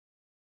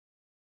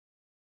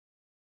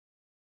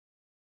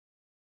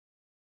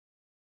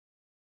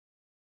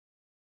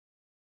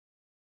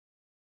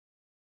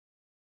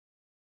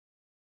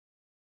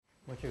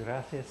Muchas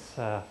gracias,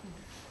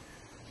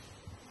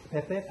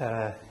 Pepe,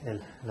 para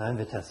la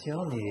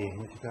invitación y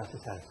muchas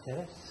gracias a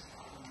ustedes.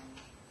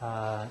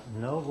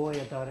 No voy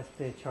a dar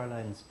esta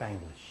charla en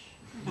Spanglish.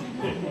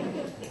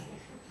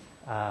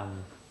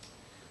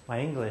 My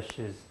English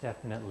is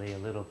definitely a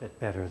little bit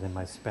better than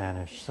my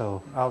Spanish,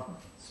 so I'll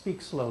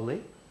speak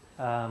slowly,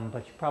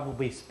 but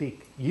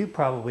you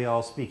probably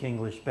all speak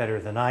English better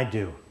than I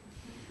do.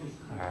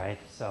 All right,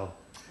 so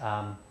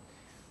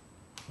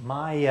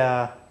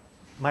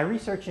my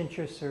research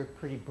interests are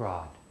pretty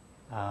broad.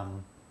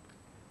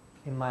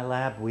 In my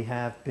lab, we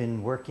have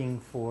been working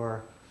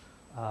for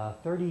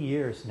 30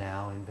 years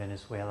now in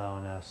Venezuela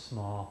on a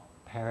small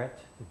parrot,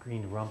 the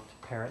green-rumped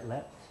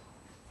parrotlet,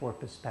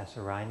 Forpus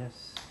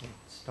passarinus. It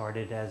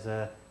started as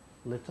a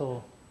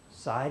little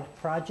side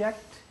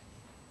project,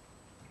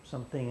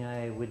 something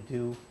I would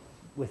do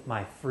with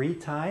my free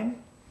time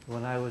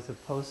when I was a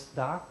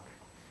postdoc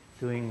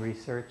doing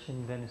research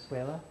in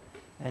Venezuela.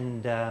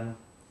 And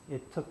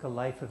it took a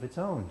life of its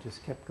own,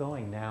 just kept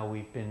going. Now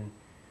we've been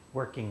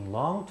working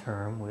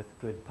long-term with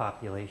good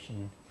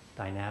population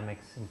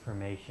dynamics,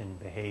 information,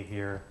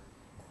 behavior,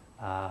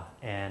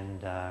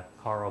 and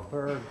Carl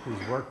Berg,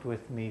 who's worked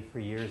with me for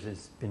years,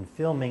 has been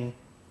filming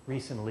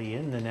recently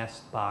in the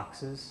nest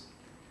boxes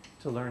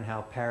to learn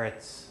how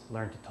parrots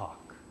learn to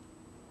talk.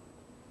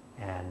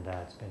 And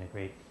it's been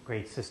a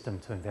great system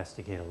to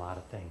investigate a lot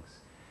of things.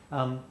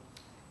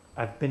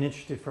 I've been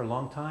interested for a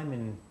long time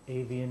in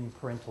avian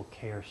parental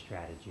care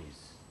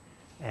strategies.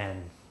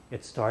 And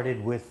it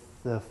started with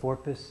the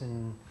Forpus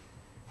in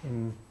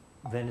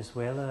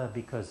Venezuela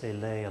because they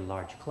lay a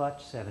large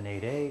clutch, 7,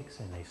 8 eggs,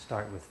 and they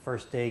start with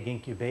first egg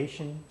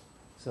incubation.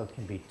 So it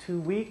can be 2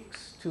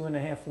 weeks,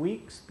 2.5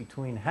 weeks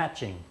between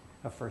hatching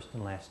of first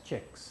and last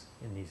chicks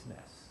in these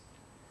nests.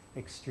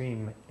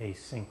 Extreme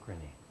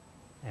asynchrony.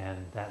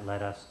 And that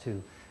led us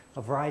to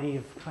a variety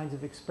of kinds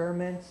of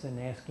experiments and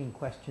asking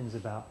questions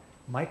about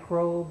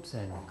microbes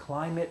and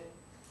climate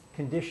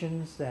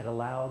conditions that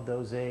allow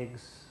those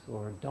eggs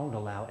or don't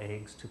allow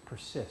eggs to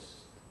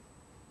persist,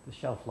 the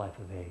shelf life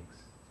of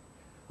eggs.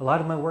 A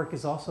lot of my work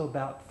is also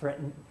about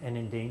threatened and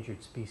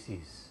endangered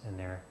species and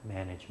their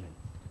management.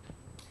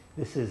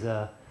 This is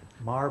a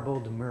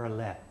marbled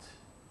murrelet,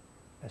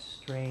 a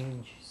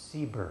strange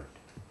seabird.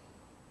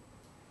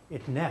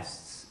 It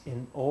nests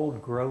in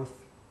old growth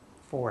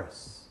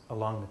forests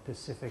along the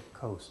Pacific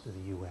coast of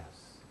the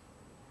U.S.,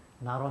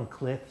 not on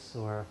cliffs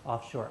or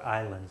offshore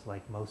islands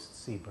like most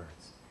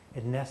seabirds.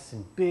 It nests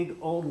in big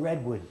old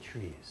redwood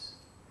trees,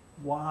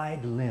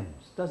 wide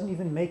limbs, doesn't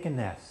even make a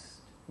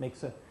nest,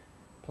 makes a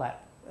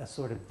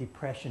sort of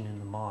depression in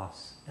the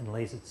moss and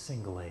lays its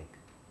single egg.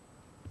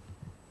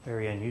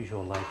 Very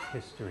unusual life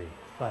history,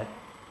 but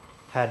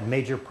had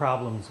major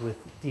problems with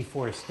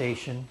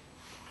deforestation,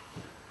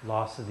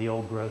 loss of the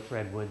old growth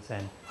redwoods,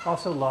 and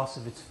also loss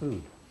of its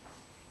food.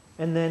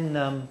 And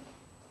then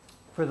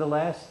for the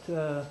last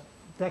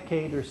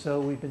decade or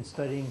so, we've been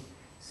studying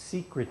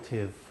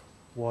secretive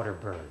water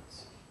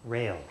birds,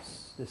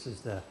 rails. This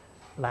is the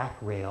black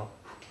rail.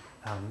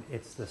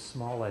 It's the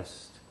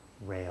smallest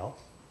rail,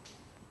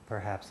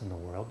 perhaps in the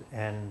world,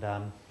 and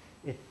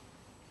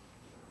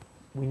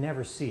we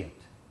never see it.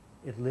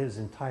 It lives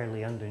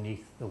entirely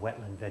underneath the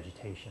wetland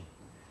vegetation.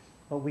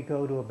 But we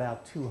go to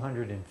about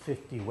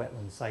 250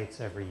 wetland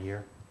sites every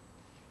year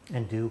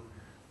and do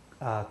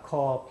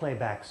call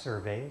playback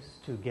surveys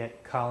to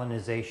get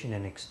colonization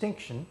and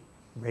extinction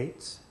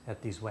rates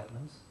at these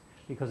wetlands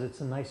because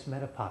it's a nice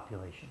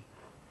metapopulation.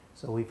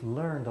 So we've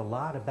learned a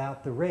lot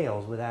about the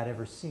rails without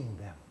ever seeing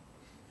them.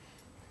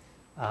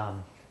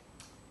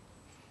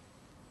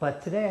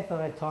 But today I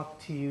thought I'd talk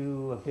to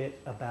you a bit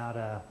about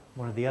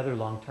one of the other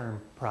long-term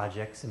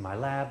projects in my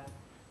lab,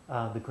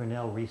 the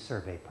Grinnell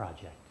Resurvey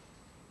Project.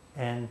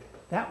 And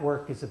that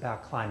work is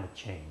about climate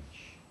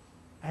change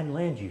and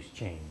land use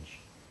change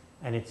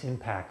and its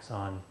impacts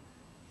on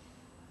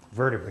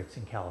vertebrates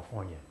in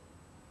California.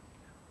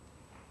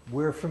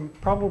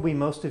 Probably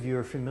most of you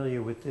are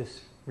familiar with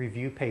this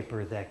review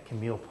paper that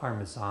Camille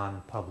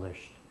Parmesan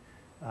published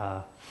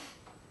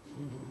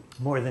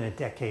more than a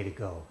decade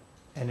ago.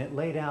 And it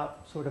laid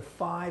out sort of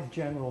 5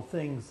 general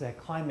things that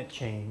climate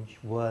change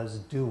was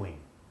doing,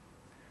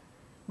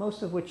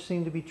 most of which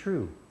seem to be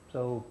true.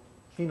 So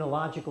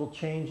phenological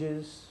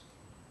changes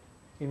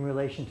in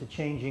relation to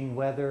changing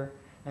weather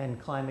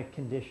and climate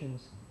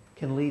conditions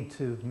can lead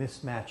to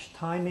mismatched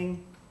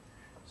timing,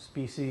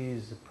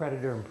 species of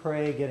predator and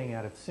prey getting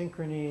out of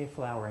synchrony,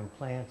 flowering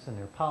plants and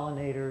their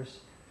pollinators.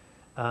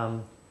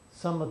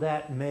 Some of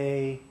that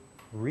may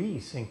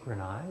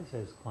resynchronize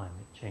as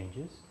climate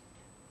changes.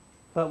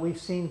 But we've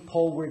seen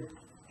poleward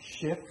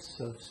shifts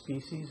of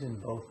species in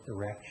both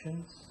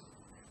directions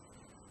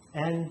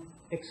and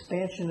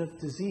expansion of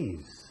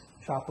disease,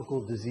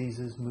 tropical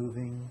diseases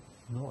moving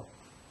north.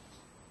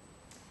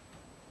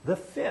 The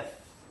fifth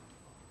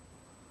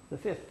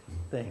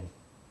thing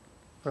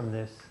from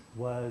this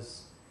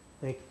was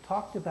they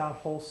talked about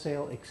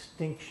wholesale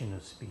extinction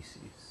of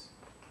species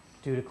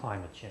due to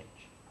climate change.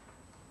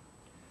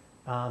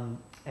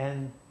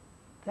 And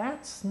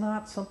that's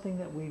not something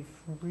that we've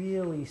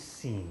really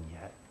seen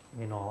yet,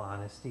 in all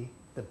honesty.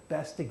 The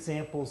best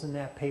examples in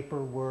that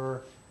paper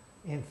were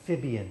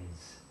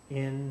amphibians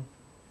in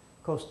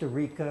Costa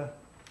Rica,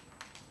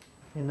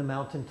 in the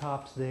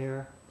mountaintops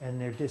there, and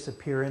their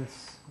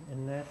disappearance.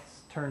 And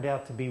that's turned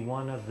out to be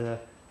one of the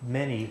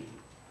many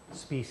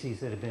species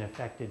that have been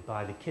affected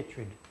by the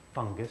chytrid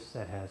fungus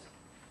that has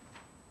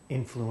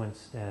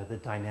influenced the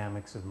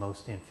dynamics of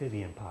most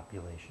amphibian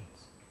populations.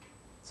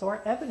 So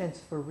our evidence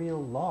for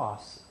real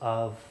loss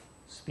of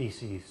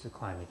species to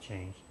climate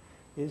change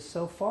is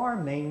so far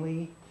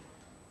mainly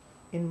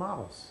in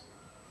models.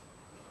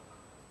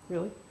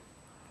 Really,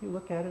 if you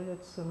look at it,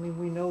 I mean,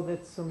 we know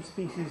that some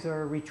species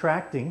are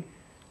retracting,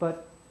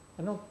 but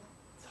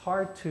it's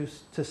hard to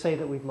say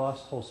that we've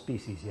lost whole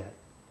species yet.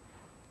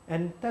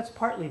 And that's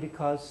partly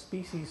because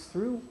species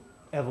through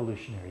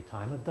evolutionary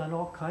time have done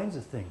all kinds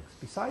of things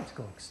besides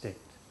go extinct.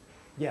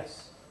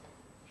 Yes,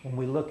 when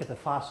we look at the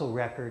fossil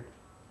record,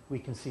 we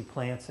can see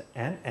plants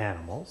and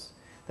animals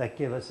that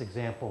give us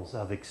examples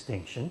of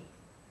extinction,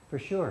 for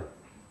sure.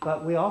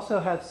 But we also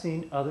have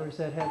seen others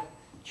that have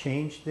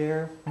changed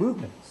their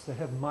movements, that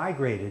have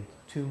migrated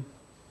to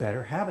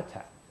better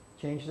habitat,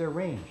 changed their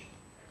range.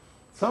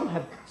 Some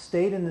have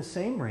stayed in the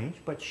same range,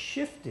 but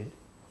shifted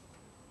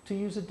to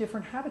use a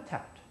different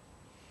habitat.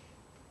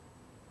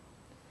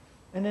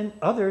 And then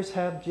others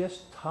have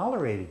just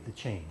tolerated the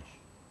change,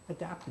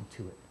 adapted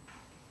to it.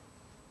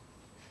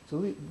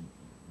 So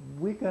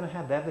we're going to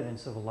have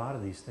evidence of a lot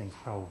of these things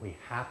probably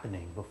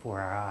happening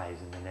before our eyes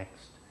in the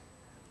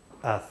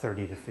next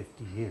 30 to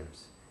 50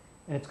 years.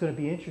 And it's going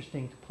to be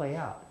interesting to play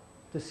out,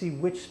 to see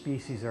which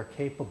species are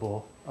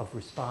capable of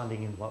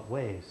responding in what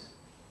ways.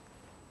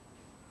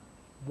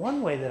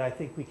 One way that I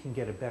think we can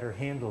get a better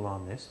handle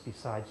on this,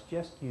 besides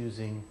just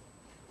using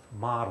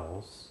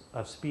models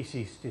of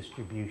species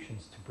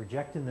distributions to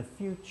project in the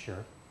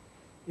future,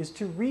 is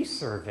to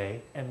resurvey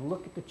and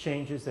look at the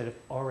changes that have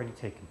already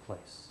taken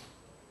place.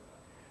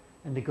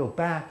 And to go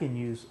back and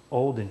use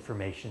old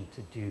information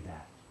to do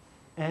that.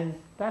 And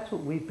that's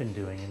what we've been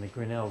doing in the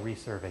Grinnell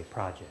Resurvey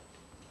Project.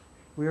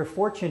 We are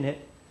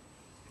fortunate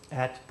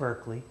at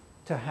Berkeley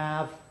to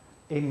have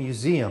a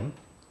museum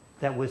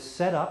that was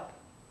set up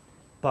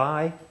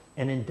by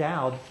and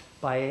endowed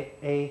by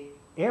a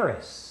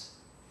heiress,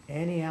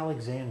 Annie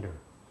Alexander,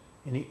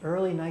 in the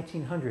early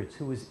 1900s,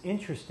 who was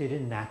interested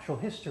in natural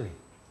history.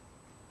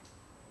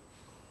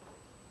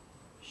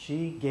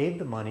 She gave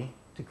the money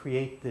to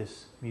create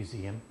this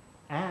museum,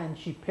 and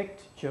she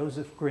picked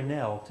Joseph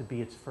Grinnell to be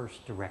its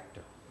first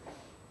director.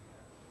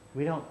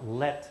 We don't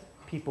let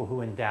people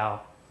who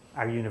endow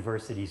our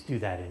universities do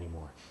that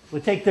anymore.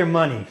 We'll take their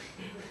money,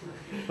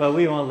 but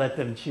we won't let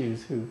them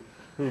choose who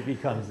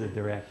becomes the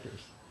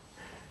directors.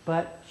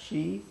 But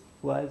she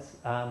was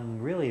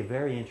really a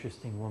very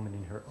interesting woman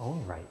in her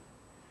own right,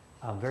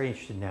 very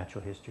interested in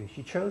natural history.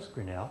 She chose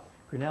Grinnell.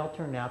 Grinnell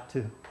turned out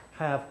to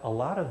have a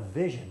lot of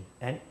vision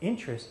and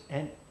interest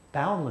and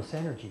boundless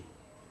energy.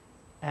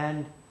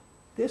 And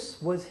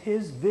this was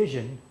his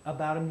vision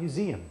about a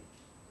museum.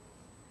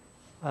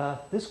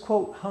 This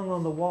quote hung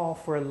on the wall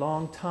for a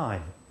long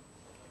time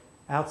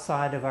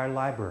outside of our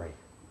library.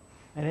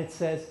 And it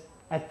says,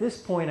 "At this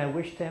point, I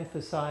wish to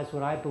emphasize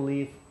what I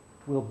believe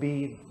will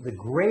be the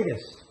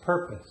greatest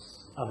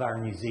purpose of our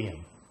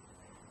museum,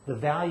 the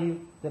value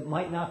that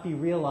might not be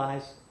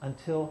realized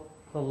until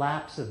the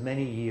lapse of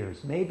many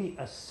years, maybe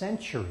a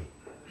century,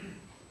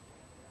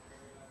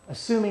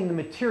 assuming the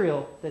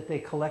material that they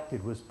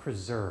collected was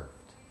preserved.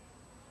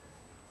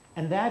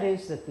 And that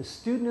is that the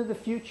student of the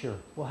future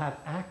will have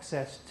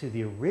access to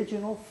the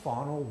original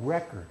faunal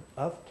record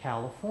of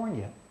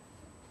California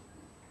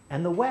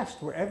and the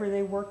West, wherever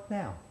they work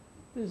now."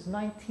 This is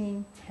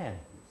 1910.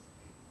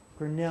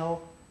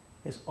 Grinnell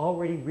is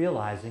already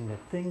realizing that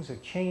things are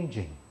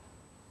changing.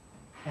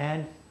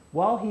 And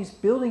while he's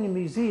building a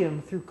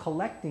museum through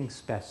collecting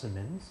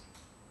specimens,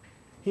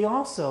 he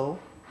also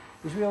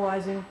is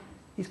realizing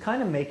he's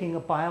kind of making a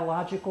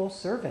biological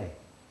survey.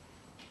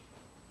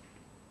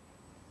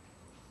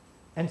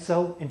 And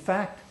so, in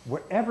fact,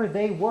 wherever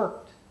they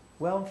worked,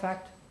 well, in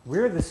fact,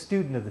 we're the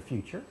student of the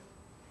future.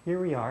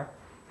 Here we are.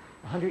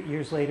 100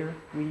 years later,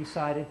 we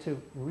decided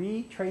to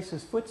retrace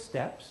his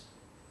footsteps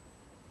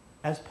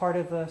as part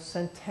of a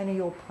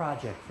centennial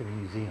project for the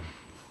museum.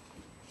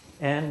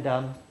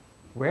 And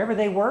wherever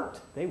they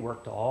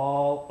worked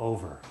all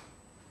over.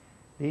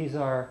 These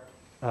are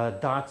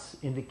dots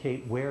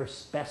indicate where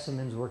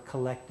specimens were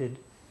collected.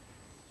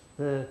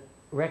 The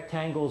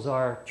rectangles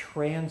are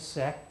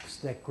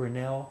transects that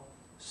Grinnell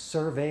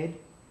surveyed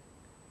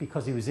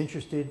because he was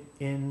interested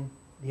in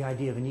the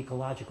idea of an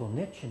ecological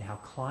niche and how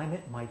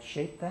climate might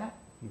shape that.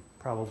 You've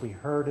probably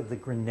heard of the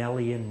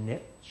Grinnellian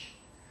niche.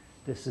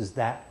 This is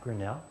that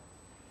Grinnell.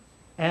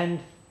 And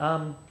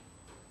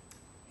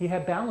he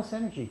had boundless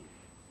energy.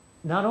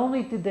 Not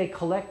only did they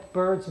collect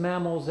birds,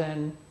 mammals,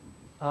 and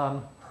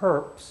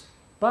herps,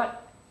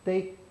 but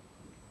they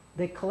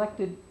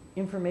collected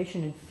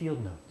information in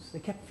field notes. They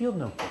kept field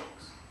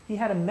notebooks. He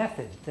had a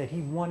method that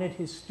he wanted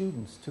his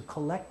students to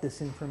collect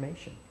this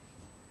information.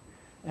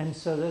 And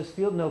so those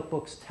field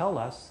notebooks tell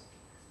us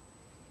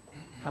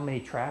how many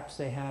traps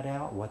they had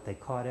out, what they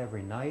caught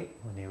every night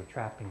when they were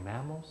trapping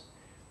mammals.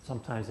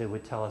 Sometimes they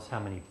would tell us how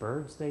many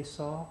birds they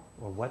saw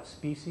or what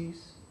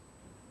species.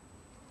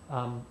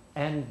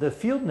 And the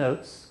field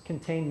notes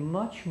contain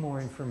much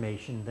more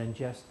information than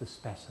just the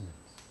specimens.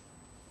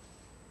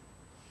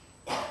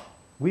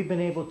 We've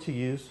been able to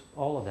use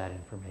all of that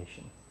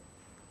information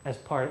as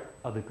part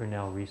of the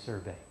Grinnell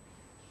resurvey.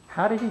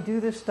 How did he do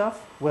this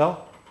stuff?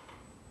 Well,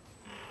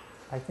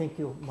 I think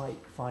you might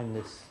find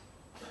this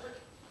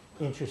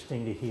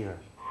interesting to hear.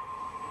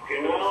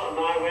 Grinnell and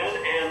I went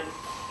and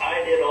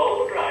I did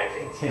all the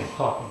driving. It's him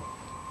talking.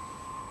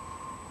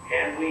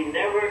 And we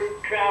never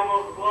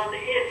traveled 1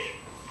 inch.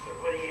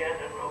 But when he had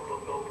the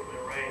notebook open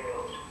and writing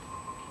notes,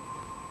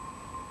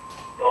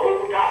 the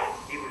whole time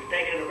he was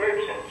taking the bird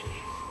census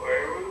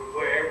wherever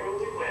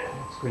we went.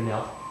 That's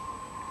Grinnell.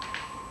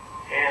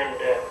 And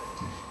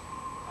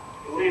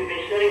we'd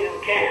be sitting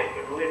in camp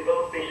and we'd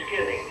both be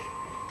skinning.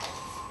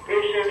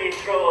 Pretty soon he'd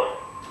throw a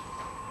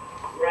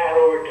rat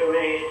over to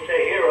me. He'd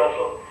say, "Here,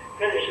 Russell,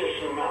 finish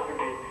this one up." And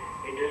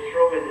he'd just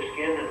throw me the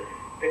skin and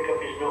pick up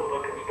his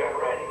notebook and start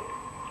writing.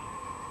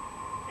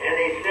 And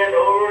he said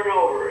over and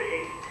over,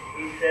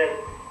 he said,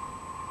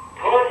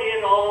 "Put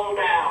it all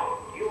down.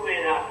 You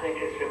may not think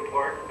it's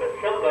important, but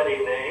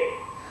somebody may."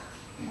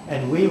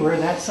 And we were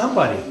that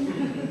somebody.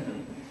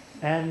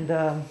 And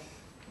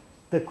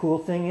the cool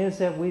thing is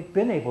that we've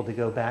been able to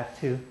go back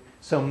to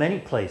so many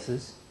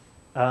places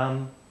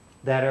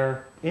that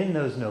are in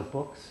those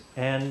notebooks,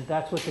 and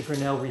that's what the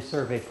Grinnell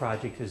Resurvey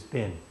Project has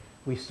been.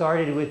 We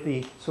started with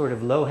the sort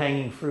of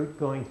low-hanging fruit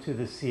going to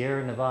the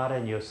Sierra Nevada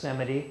and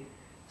Yosemite,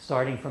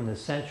 starting from the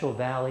Central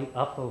Valley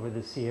up over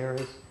the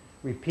Sierras,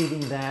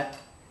 repeating that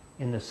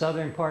in the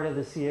southern part of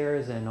the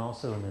Sierras and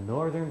also in the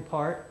northern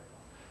part.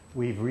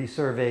 We've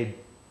resurveyed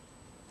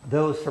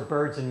those for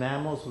birds and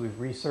mammals. We've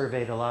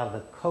resurveyed a lot of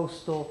the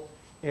coastal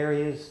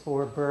areas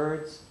for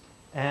birds.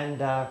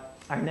 And our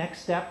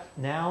next step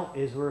now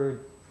is we're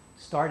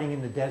starting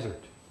in the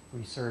desert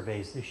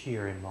resurveys this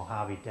year in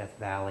Mojave, Death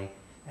Valley,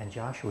 and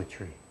Joshua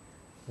Tree,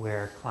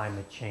 where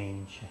climate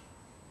change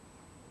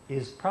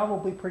is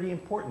probably pretty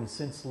important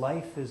since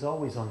life is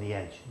always on the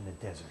edge in the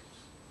deserts.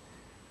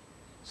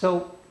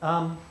 So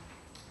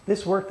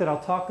this work that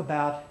I'll talk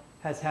about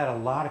has had a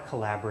lot of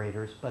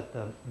collaborators, but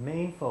the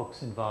main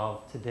folks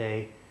involved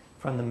today,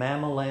 from the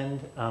mammal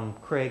end,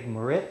 Craig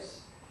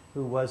Moritz,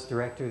 who was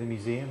director of the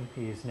museum.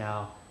 He is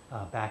now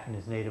back in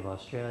his native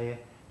Australia.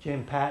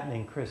 Jim Patton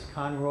and Chris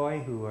Conroy,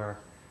 who are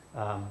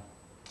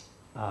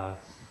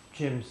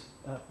Jim's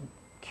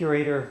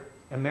curator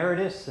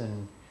emeritus,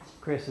 and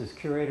Chris is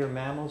curator of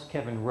mammals.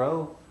 Kevin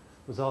Rowe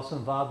was also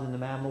involved in the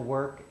mammal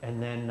work,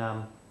 and then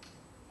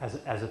as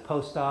a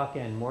postdoc,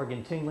 and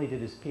Morgan Tingley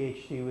did his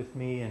PhD with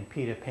me, and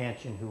Peter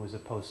Panchin, who was a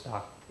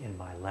postdoc in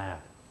my lab.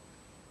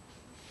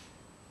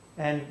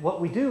 And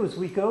what we do is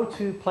we go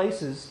to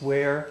places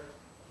where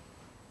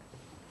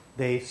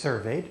they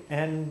surveyed,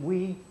 and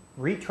we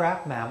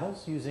retrap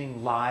mammals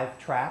using live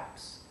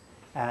traps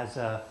as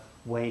a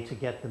way to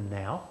get them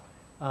now.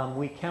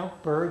 We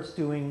count birds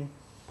doing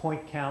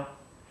point count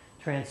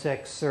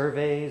transect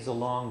surveys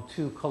along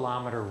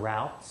 2-kilometer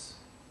routes.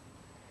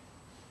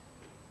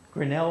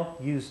 Grinnell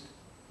used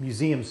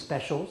museum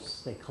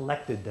specials. They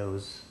collected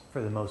those,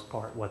 for the most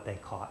part, what they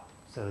caught.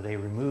 So they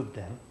removed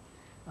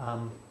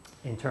them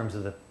in terms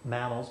of the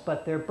mammals.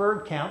 But their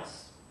bird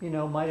counts,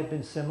 might have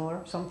been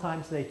similar.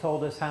 Sometimes they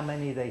told us how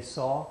many they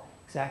saw,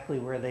 exactly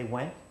where they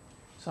went.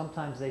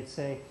 Sometimes they'd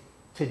say,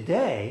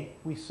 "Today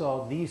we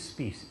saw these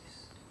species."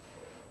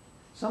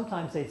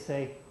 Sometimes they'd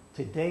say,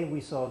 "Today we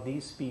saw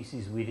these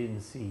species we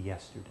didn't see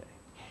yesterday."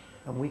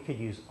 And we could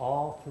use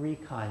all 3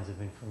 kinds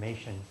of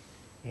information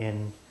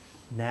in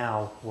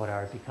now what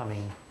are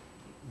becoming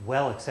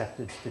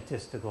well-accepted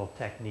statistical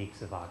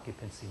techniques of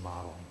occupancy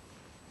modeling.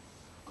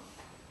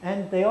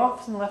 And they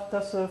often left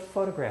us a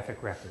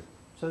photographic record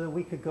so that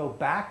we could go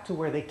back to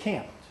where they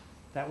camped.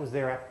 That was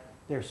their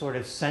sort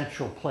of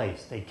central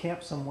place. They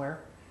camped somewhere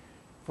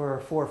for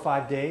 4 or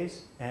 5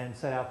 days and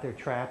set out their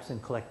traps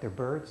and collect their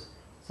birds.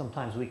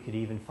 Sometimes we could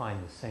even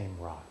find the same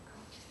rock.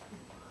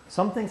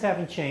 Some things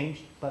haven't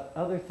changed, but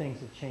other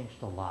things have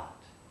changed a lot.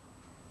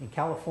 In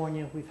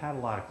California, we've had a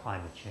lot of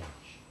climate change.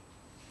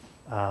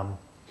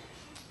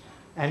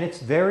 And it's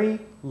very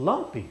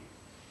lumpy.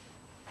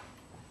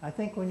 I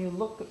think when you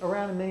look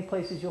around in many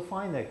places, you'll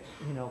find that,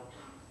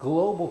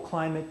 global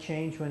climate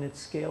change, when it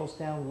scales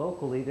down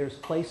locally, there's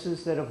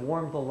places that have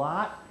warmed a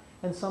lot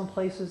and some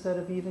places that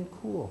have even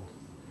cooled.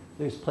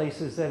 There's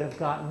places that have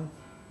gotten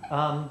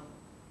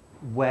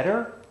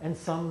wetter and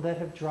some that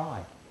have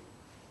dried.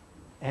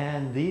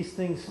 And these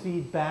things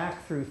feed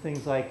back through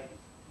things like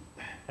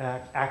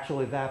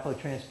actual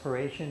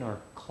evapotranspiration or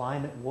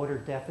climate water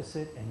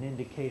deficit, an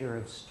indicator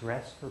of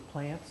stress for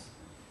plants,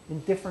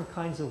 in different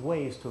kinds of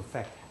ways to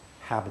affect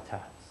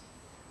habitats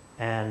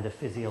and the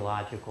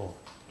physiological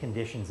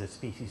conditions that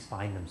species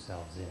find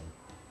themselves in.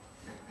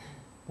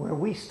 Where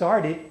we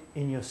started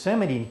in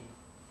Yosemite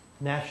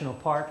National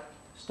Park,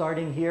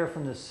 starting here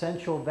from the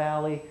Central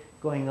Valley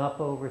going up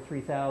over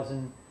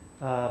 3,000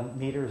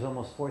 meters,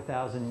 almost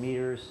 4,000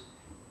 meters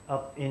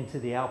up into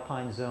the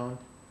alpine zone.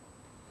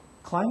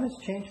 Climate's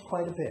changed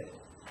quite a bit.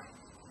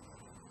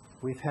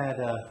 We've had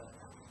a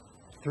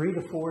 3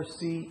 to 4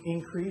 C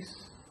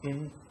increase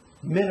in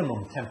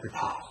minimum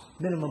temperatures,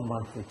 minimum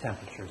monthly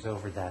temperatures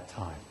over that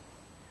time.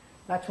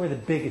 That's where the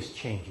biggest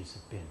changes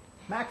have been.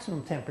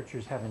 Maximum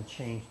temperatures haven't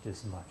changed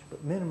as much,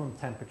 but minimum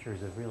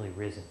temperatures have really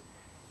risen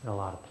in a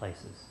lot of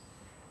places.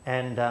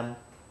 And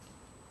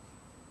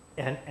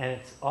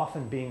it's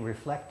often being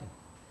reflected.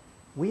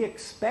 We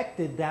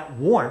expected that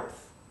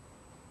warmth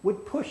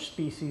would push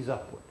species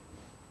upward.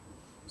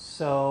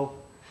 So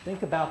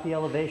think about the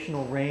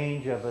elevational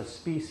range of a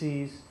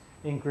species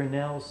in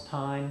Grinnell's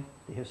time,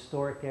 the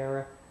historic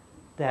era,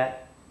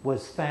 that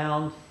was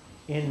found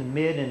in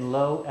mid and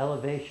low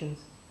elevations.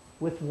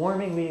 With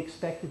warming, we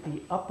expected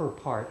the upper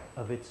part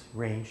of its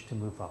range to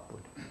move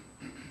upward.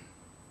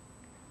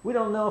 We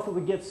don't know if it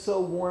would get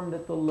so warm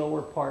that the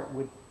lower part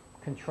would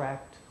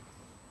contract,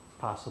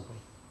 possibly.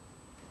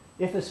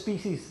 If a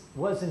species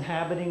was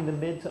inhabiting the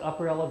mid to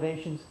upper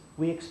elevations,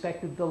 we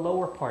expected the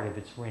lower part of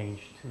its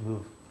range to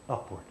move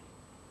upward.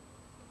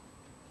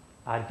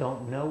 I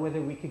don't know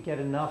whether we could get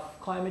enough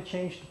climate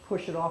change to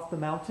push it off the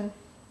mountain,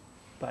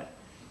 but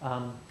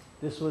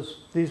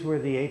these were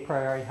the a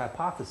priori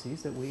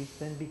hypotheses that we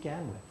then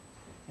began with.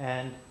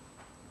 And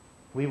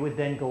we would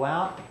then go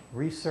out,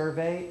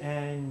 resurvey,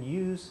 and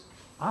use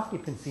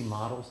occupancy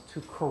models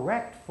to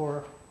correct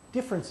for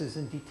differences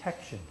in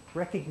detection,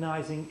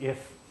 recognizing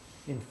if,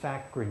 in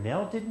fact,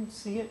 Grinnell didn't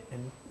see it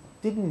and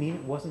didn't mean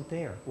it wasn't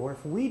there, or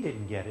if we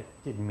didn't get it,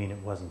 didn't mean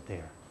it wasn't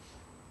there.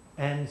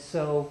 And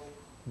so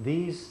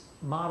these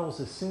models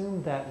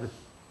assume that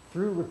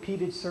through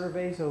repeated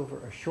surveys over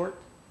a short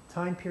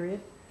time period,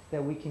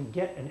 that we can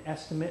get an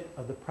estimate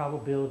of the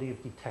probability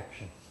of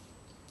detection.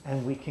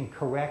 And we can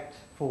correct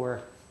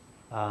for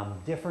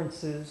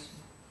differences,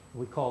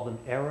 we call them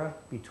era,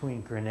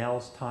 between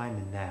Grinnell's time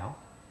and now.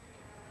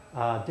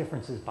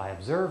 Differences by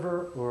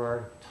observer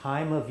or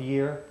time of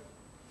year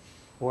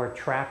or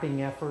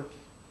trapping effort.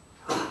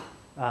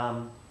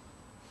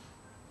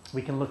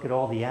 We can look at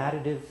all the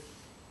additive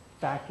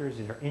factors,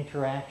 their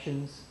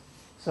interactions.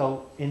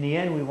 So in the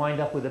end, we wind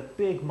up with a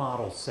big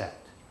model set.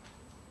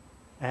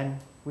 And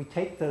we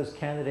take those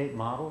candidate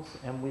models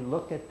and we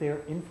look at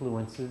their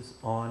influences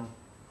on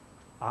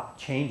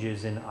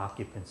changes in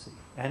occupancy.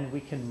 And we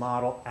can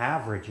model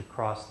average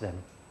across them.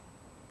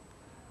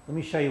 Let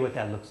me show you what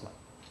that looks like.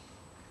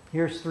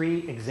 Here's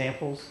 3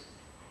 examples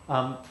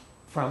from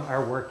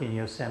our work in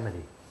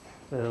Yosemite.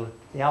 So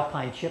the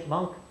alpine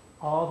chipmunk,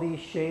 all these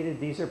shaded,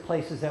 these are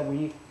places that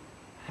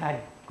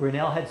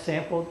Grinnell had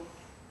sampled.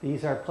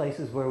 These are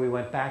places where we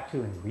went back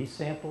to and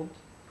resampled.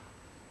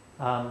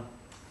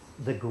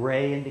 The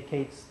gray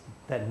indicates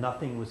that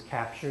nothing was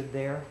captured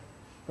there.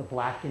 The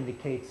black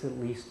indicates at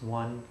least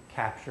one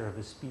capture of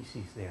a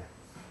species there.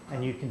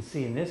 And you can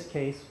see in this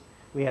case,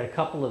 we had a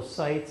couple of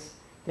sites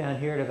down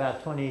here at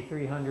about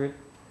 2,300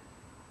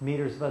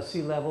 meters above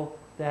sea level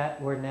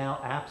that were now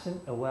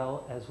absent, as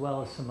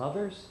well as some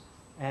others.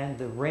 And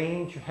the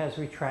range has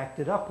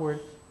retracted upward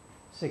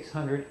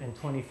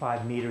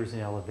 625 meters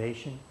in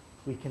elevation.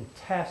 We can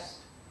test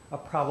a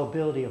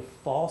probability of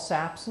false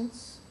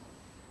absence,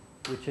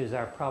 which is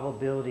our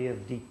probability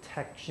of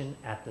detection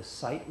at the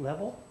site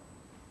level,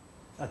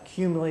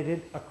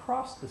 accumulated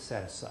across the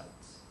set of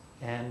sites.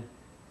 And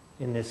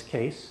in this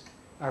case,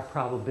 our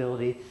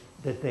probability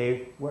that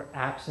they were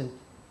absent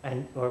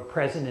or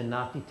present and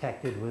not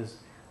detected was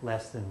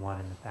less than 1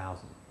 in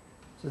 1,000.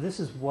 So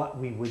this is what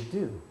we would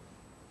do.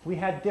 We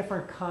had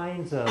different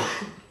kinds of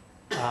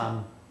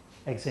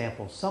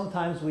examples.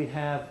 Sometimes we'd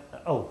have,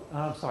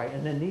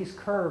 and then these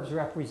curves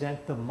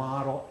represent the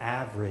model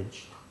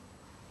average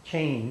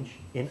change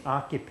in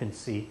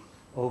occupancy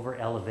over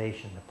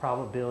elevation, the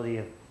probability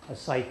of a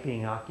site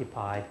being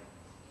occupied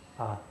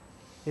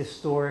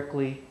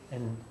historically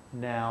and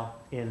now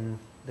in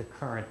the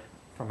current,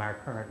 from our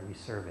current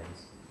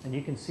resurveys. And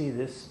you can see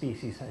this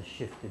species has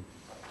shifted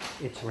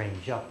its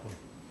range upward.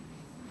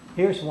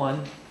 Here's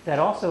one that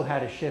also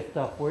had a shift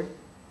upward,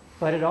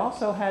 but it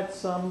also had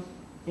some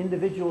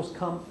individuals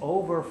come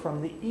over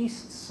from the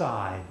east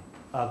side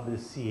of the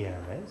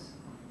Sierras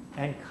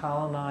and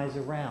colonize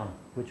around,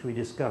 which we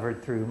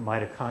discovered through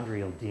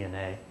mitochondrial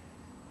DNA,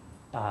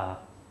 a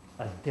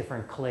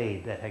different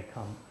clade that had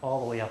come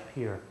all the way up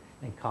here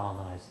and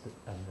colonized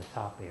the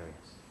top areas.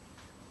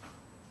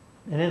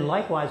 And then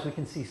likewise, we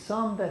can see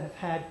some that have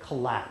had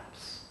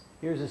collapse.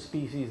 Here's a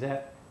species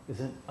that is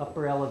an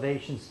upper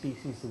elevation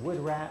species, the wood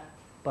rat,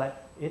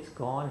 but it's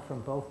gone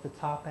from both the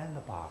top and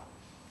the bottom.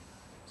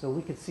 So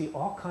we could see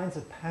all kinds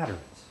of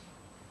patterns.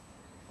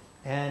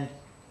 And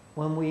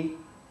when we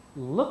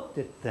looked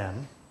at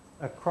them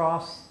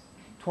across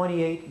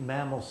 28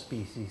 mammal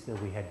species that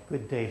we had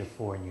good data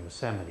for in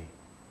Yosemite,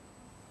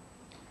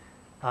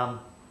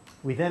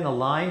 we then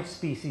aligned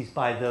species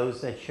by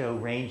those that show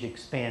range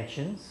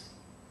expansions,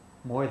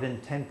 more than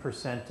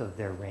 10% of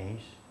their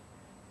range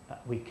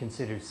we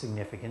considered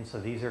significant, so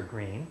these are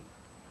green.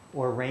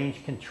 or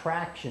range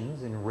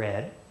contractions in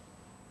red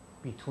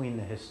between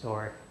the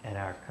historic and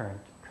our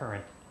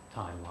current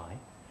timeline,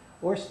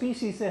 or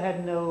species that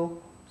had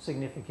no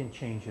significant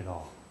change at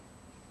all.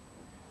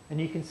 And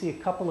you can see a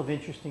couple of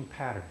interesting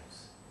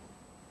patterns.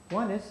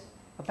 One is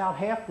about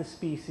half the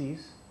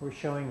species were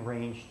showing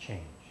range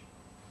change.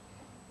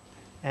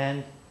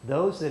 And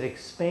those that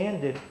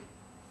expanded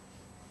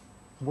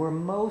were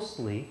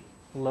mostly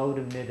low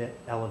to mid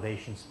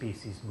elevation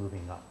species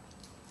moving up.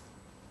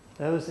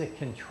 Those that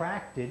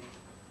contracted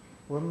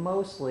were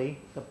mostly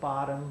the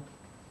bottom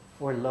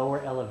or lower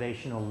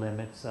elevational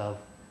limits of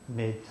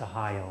mid to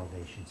high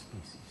elevation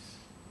species.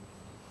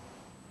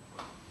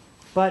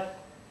 But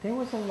there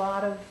was a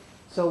lot of,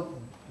 so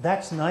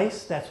that's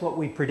nice, that's what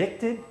we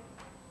predicted.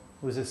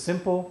 It was a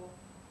simple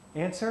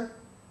answer.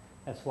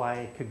 That's why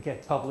it could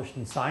get published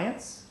in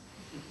Science.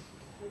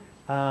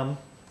 I'm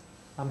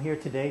here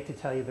today to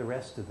tell you the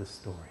rest of the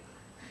story.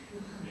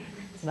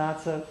 It's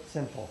not so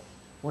simple.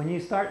 When you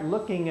start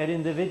looking at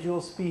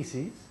individual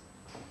species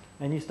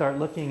and you start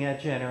looking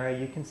at genera,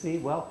 you can see,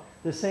 well,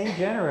 the same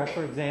genera,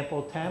 for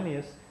example,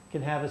 Tamias,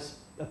 can have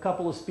a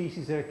couple of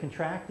species that are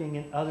contracting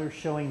and others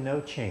showing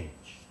no change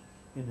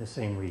in the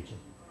same region.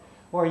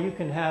 Or you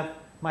can have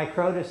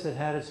Microtus that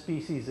had a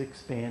species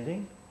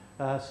expanding,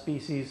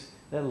 species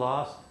that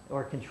lost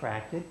or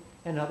contracted,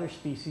 and other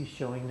species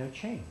showing no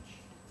change.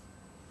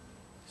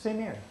 Same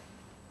area.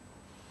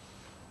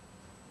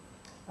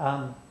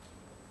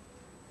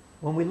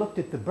 When we looked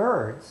at the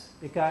birds,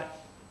 it got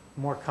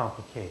more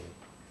complicated.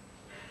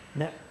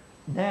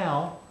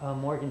 Now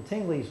Morgan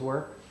Tingley's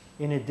work,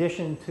 in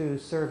addition to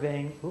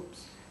surveying,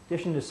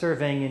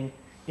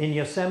 in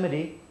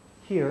Yosemite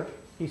here,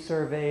 he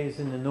surveys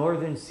in the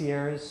northern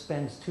Sierras,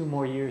 spends 2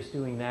 more years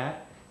doing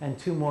that, and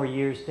 2 more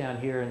years down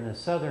here in the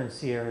southern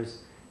Sierras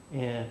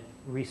in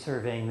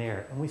resurveying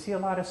there. And we see a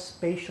lot of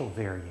spatial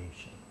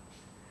variation.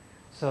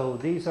 So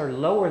these are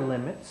lower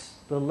limits,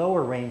 the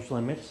lower range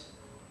limits,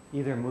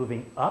 either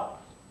moving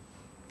up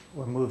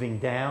or moving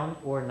down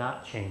or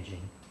not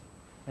changing.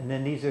 And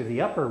then these are the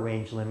upper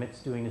range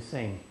limits doing the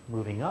same,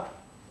 moving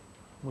up,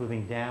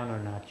 moving down, or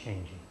not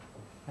changing.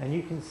 And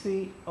you can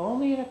see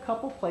only in a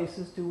couple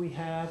places do we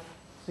have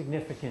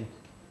significant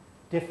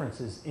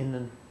differences in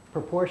the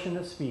proportion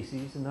of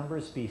species, the number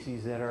of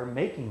species that are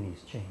making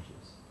these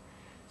changes.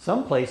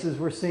 Some places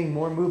we're seeing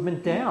more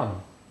movement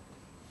down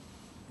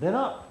than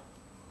up.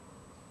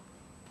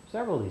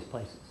 Several of these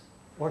places,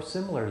 or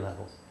similar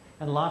levels,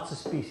 and lots of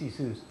species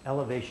whose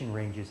elevation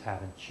ranges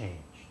haven't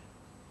changed.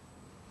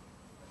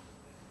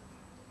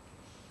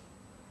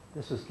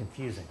 This was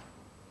confusing.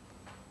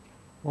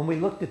 When we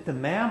looked at the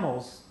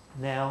mammals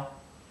now,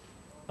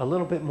 a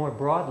little bit more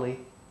broadly,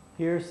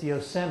 here's the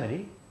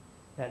Yosemite,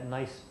 that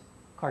nice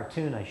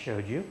cartoon I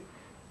showed you.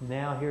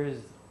 Now here's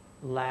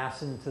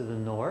Lassen to the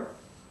north,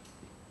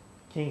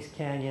 Kings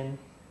Canyon,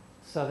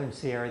 Southern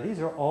Sierra. These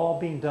are all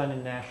being done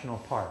in national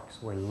parks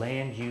where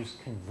land use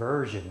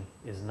conversion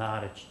is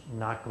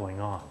not going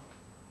on.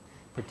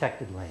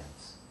 Protected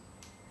lands.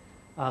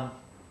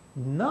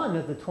 None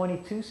of the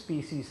 22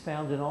 species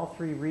found in all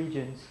 3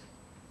 regions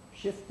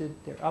shifted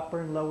their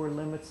upper and lower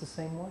limits the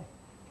same way.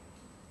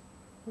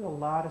 There's a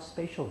lot of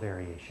spatial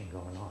variation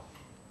going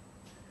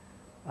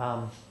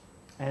on.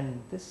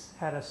 And this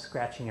had us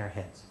scratching our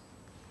heads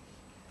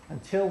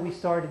until we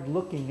started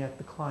looking at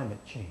the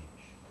climate change.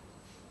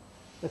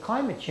 The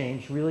climate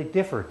change really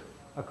differed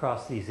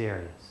across these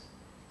areas.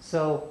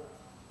 So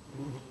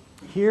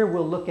here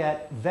we'll look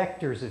at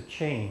vectors of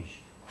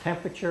change.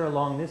 Temperature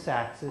along this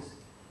axis,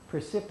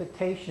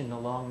 precipitation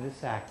along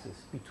this axis,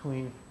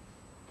 between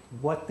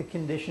what the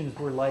conditions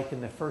were like in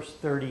the first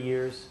 30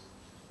 years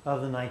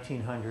of the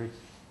 1900s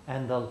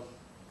and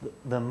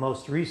the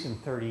most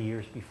recent 30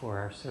 years before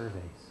our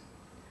surveys.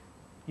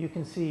 You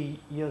can see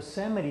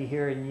Yosemite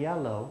here in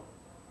yellow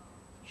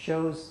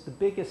shows the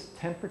biggest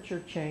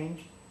temperature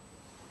change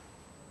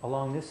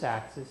along this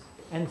axis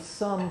and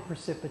some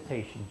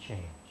precipitation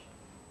change.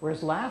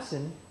 Whereas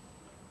Lassen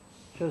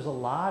shows a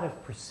lot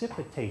of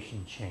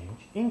precipitation change,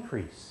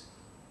 increase,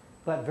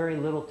 but very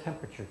little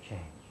temperature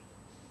change.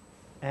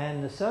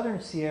 And the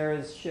Southern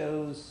Sierras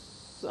shows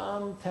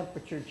some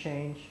temperature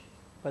change,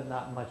 but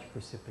not much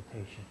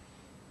precipitation.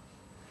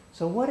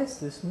 So what does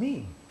this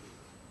mean?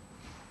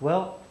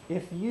 Well,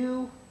 if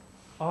you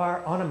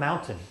are on a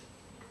mountain,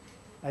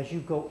 as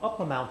you go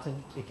up a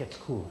mountain, it gets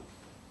cooler.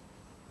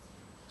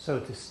 So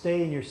to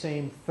stay in your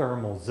same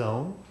thermal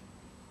zone,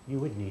 you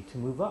would need to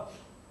move up.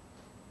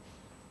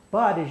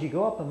 But as you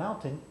go up a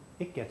mountain,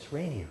 it gets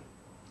rainier,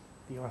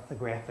 the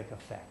orographic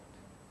effect.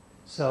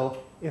 So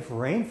if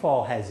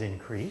rainfall has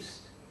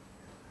increased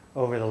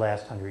over the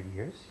last 100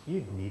 years,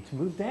 you'd need to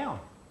move down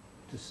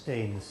to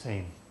stay in the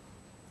same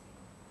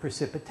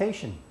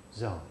precipitation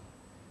zone.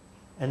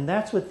 And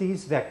that's what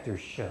these vectors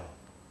show.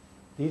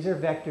 These are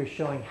vectors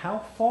showing how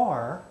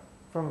far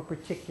from a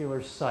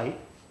particular site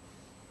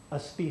a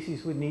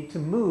species would need to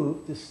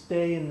move to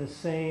stay in the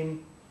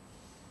same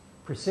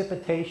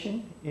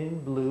precipitation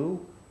in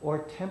blue or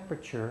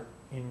temperature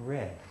in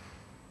red.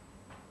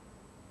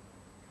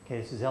 Okay,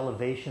 this is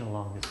elevation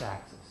along this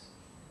axis.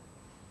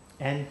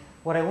 And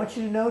what I want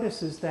you to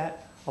notice is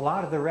that a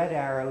lot of the red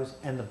arrows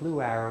and the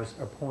blue arrows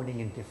are pointing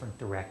in different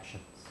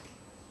directions.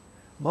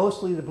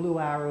 Mostly the blue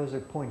arrows are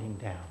pointing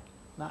down.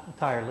 Not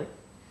entirely.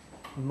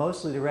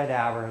 Mostly the red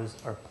arrows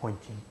are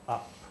pointing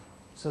up.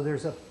 So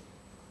there's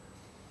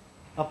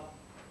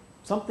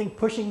something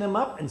pushing them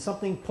up and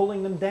something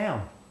pulling them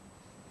down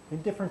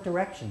in different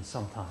directions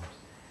sometimes.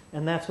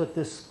 And that's what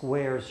this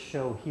squares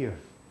show here.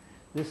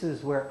 This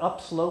is where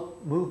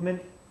upslope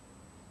movement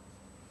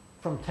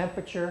from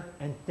temperature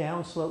and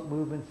downslope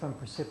movement from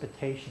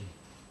precipitation.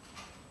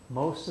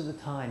 Most of the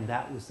time,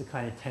 that was the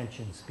kind of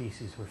tension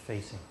species were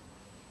facing.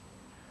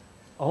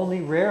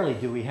 Only rarely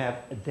do we have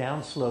a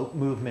downslope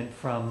movement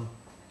from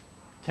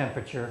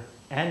temperature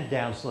and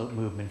downslope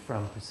movement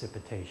from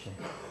precipitation.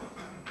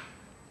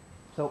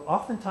 So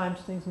oftentimes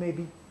things may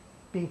be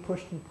being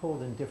pushed and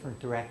pulled in different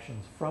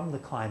directions from the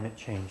climate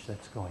change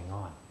that's going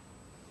on.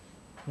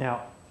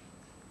 Now,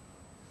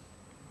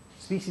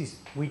 species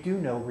we do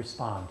know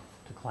respond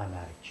to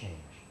climatic change.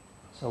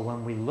 So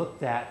when we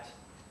looked at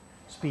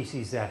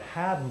species that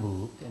have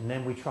moved, and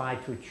then we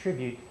tried to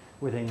attribute,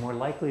 were they more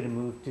likely to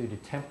move due to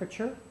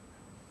temperature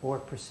or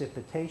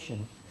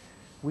precipitation,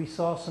 we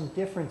saw some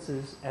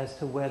differences as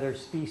to whether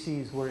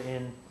species were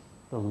in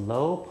the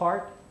low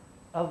part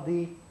of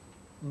the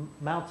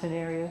mountain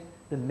area,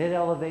 the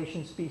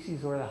mid-elevation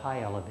species, or the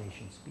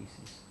high-elevation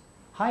species.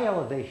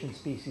 High-elevation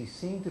species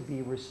seem to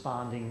be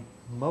responding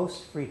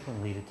most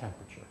frequently to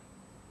temperature.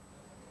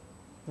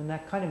 And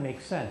that kind of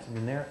makes sense. I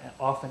mean, they're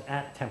often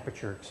at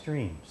temperature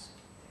extremes.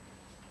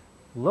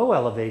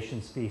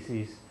 Low-elevation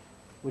species,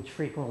 which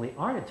frequently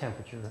aren't at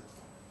temperature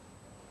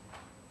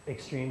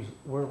extremes,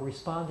 were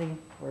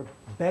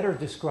better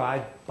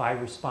described by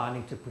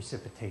responding to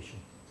precipitation.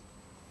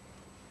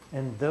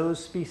 And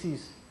those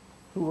species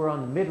who were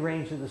on the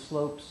mid-range of the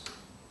slopes,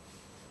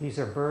 these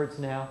are birds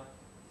now,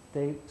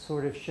 they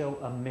sort of show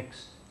a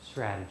mixed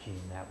strategy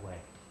in that way.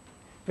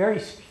 Very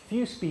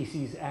few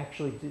species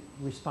actually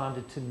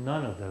responded to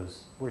none of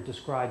those, were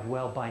described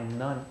well by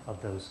none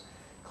of those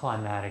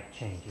climatic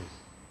changes.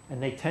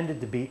 And they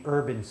tended to be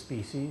urban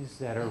species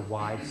that are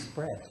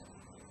widespread,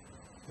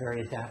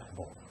 very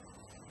adaptable.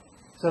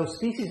 So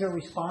species are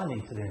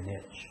responding to their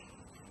niche.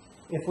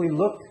 If we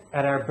look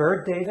at our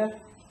bird data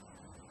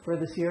for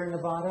the Sierra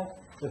Nevada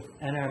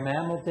and our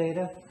mammal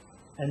data,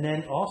 and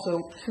then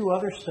also two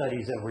other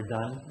studies that were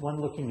done, one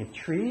looking at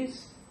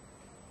trees,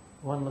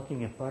 one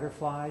looking at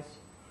butterflies,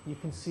 you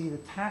can see the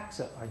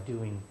taxa are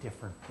doing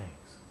different things.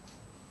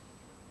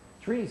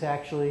 Trees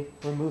actually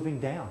were moving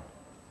down.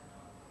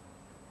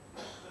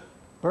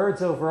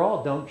 Birds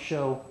overall don't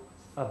show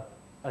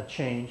a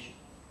change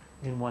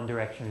in one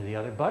direction or the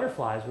other.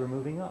 Butterflies were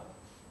moving up.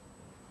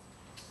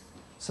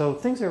 So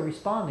things are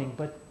responding,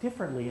 but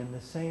differently in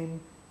the same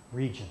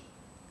region.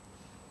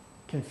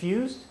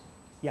 Confused?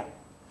 Yeah,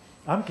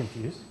 I'm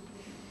confused.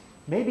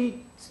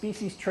 Maybe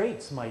species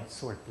traits might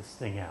sort this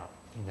thing out,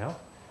 you know?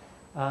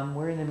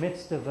 We're in the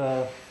midst of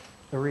a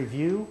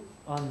review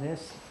on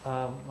this.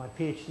 My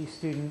PhD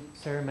student,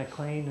 Sarah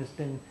McLean, has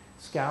been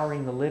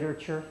scouring the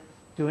literature,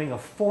 doing a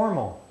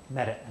formal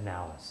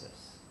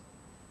meta-analysis,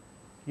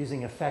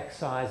 using effect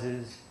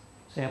sizes,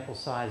 sample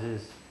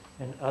sizes,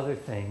 and other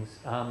things.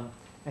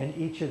 And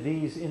each of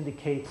these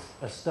indicates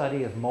a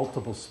study of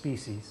multiple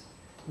species.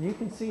 And you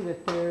can see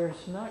that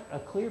there's not a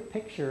clear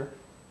picture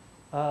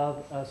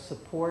of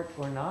support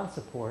or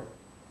non-support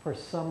for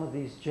some of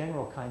these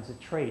general kinds of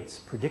traits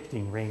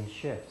predicting range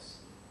shifts.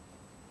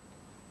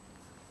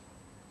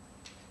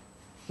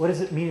 What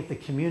does it mean at the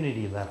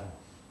community level?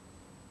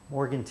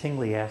 Morgan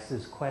Tingley asked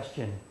this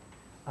question.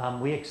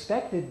 We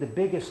expected the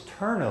biggest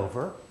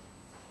turnover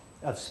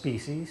of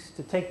species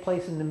to take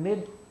place in the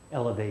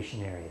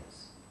mid-elevation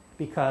areas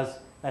because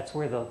that's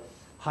where the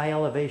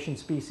high-elevation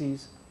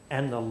species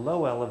and the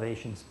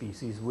low-elevation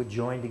species would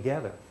join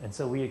together. And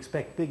so we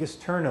expect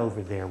biggest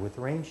turnover there with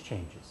range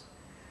changes.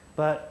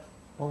 But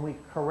when we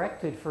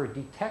corrected for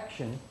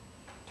detection,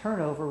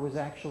 turnover was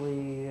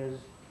actually as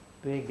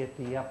big at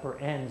the upper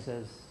ends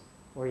as,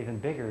 or even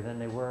bigger than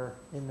they were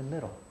in the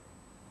middle.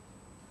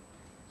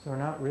 So we're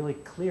not really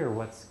clear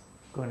what's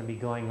going to be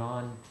going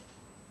on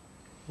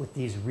with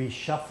these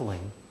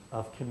reshuffling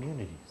of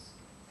communities.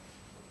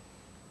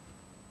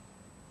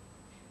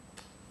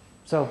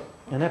 So,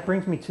 and that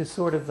brings me to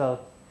sort of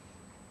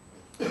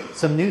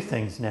some new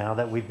things now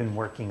that we've been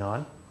working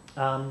on.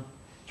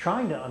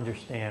 Trying to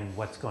understand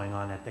what's going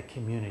on at the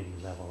community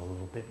level a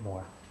little bit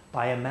more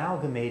by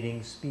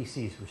amalgamating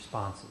species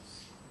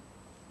responses.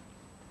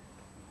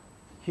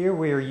 Here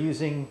we are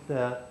using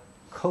the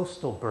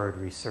coastal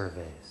bird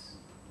resurveys,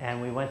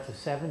 and we went to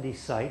 70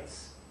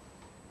 sites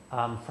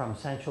from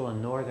central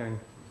and northern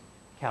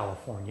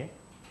California,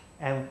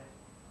 and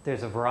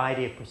there's a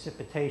variety of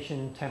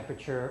precipitation,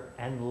 temperature,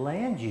 and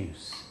land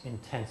use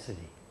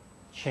intensity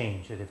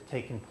change that have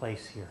taken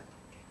place here.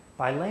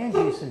 By land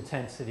use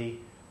intensity,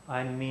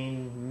 I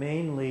mean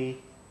mainly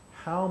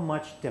how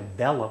much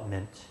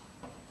development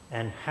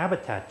and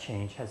habitat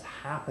change has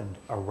happened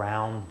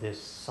around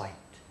this site.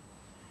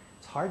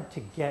 It's hard to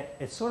get.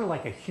 It's sort of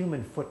like a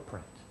human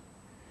footprint.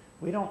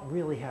 We don't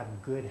really have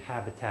good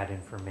habitat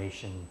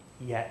information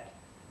yet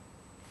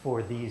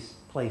for these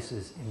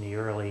places in the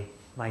early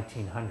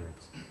 1900s.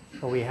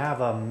 But we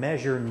have a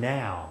measure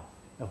now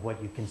of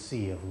what you can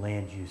see of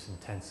land use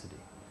intensity.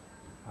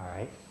 All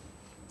right?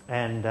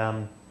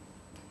 And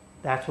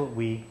that's what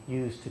we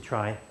use to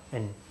try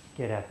and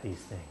get at these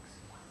things.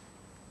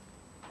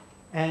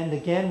 And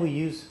again, we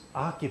use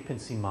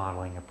occupancy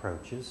modeling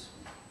approaches.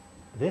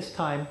 This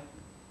time,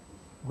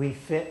 we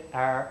fit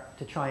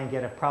to try and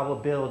get a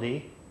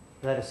probability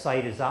that a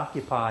site is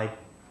occupied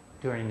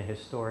during the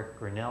historic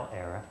Grinnell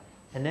era.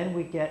 And then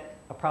we get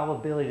a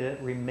probability that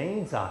it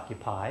remains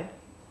occupied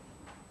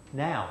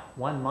now,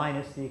 1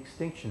 minus the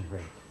extinction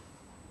rate,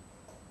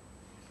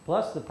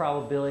 plus the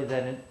probability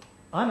that an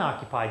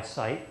unoccupied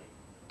site,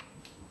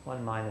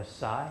 1 minus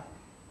psi,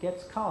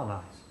 gets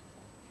colonized.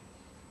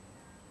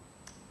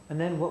 And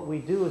then what we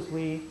do is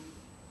we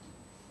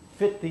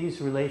fit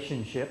these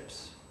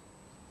relationships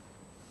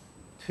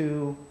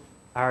to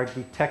our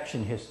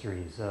detection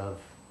histories of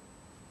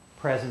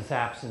presence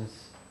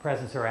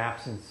or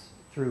absence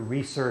through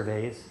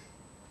resurveys,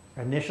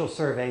 initial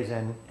surveys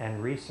and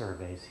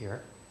resurveys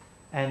here,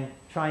 and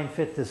try and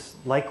fit this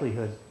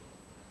likelihood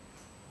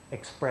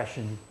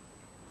expression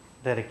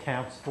that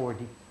accounts for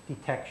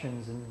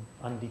detections and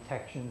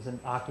undetections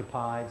and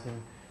occupieds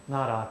and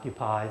not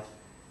occupied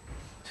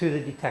to the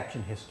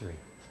detection history.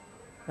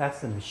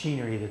 That's the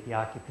machinery that the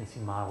occupancy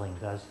modeling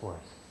does for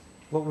us.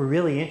 What we're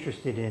really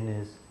interested in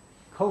is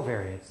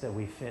covariates that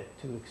we fit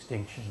to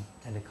extinction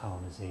and to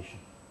colonization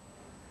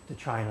to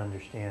try and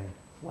understand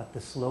what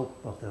the slope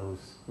of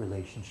those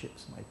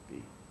relationships might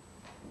be.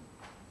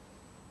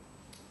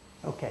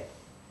 Okay,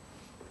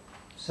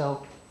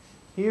 so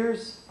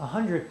here's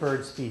 100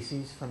 bird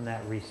species from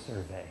that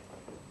resurvey.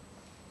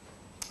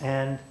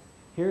 And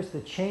here's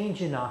the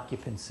change in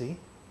occupancy.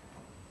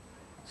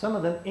 Some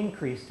of them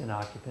increased in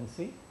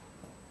occupancy.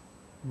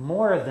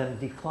 More of them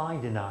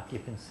declined in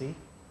occupancy.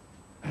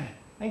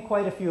 And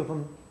quite a few of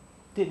them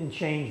didn't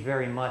change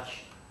very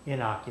much in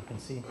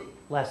occupancy,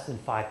 less than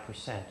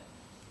 5%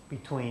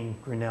 between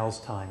Grinnell's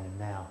time and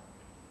now.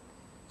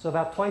 So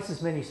about twice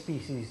as many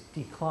species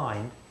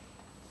declined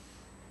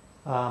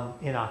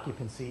in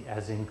occupancy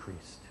as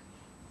increased.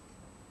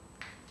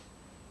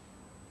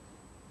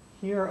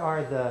 Here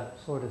are the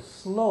sort of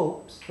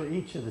slopes for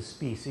each of the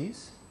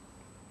species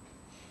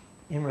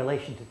in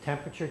relation to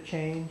temperature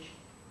change,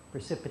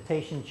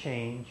 precipitation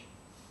change,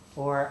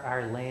 or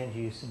our land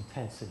use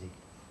intensity.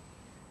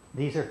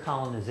 These are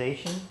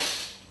colonization.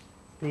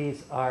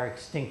 These are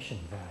extinction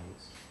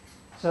values.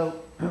 So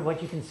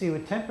what you can see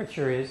with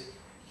temperature is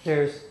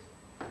there's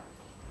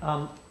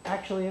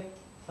actually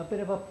a bit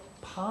of a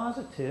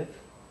positive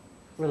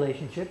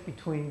relationship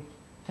between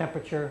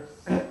temperature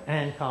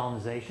and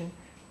colonization,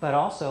 but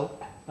also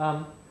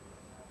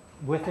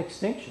with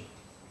extinction.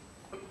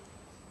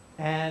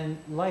 And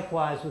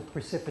likewise with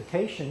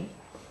precipitation,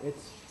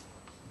 it's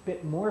a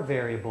bit more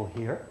variable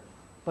here,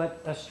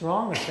 but a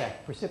strong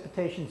effect.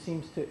 Precipitation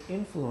seems to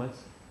influence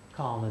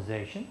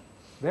colonization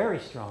very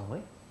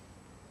strongly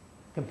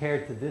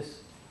compared to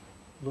this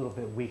little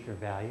bit weaker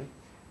value,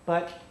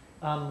 but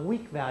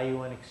weak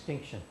value on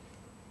extinction.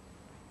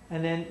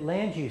 And then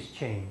land use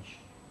change.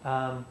 It's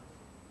kind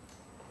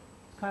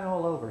of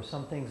all over.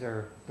 Some things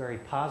are very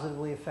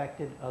positively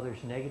affected,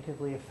 others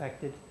negatively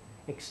affected.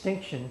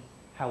 Extinction,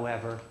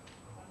 however,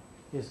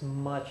 is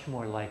much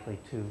more likely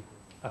to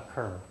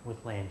occur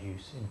with land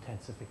use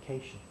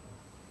intensification.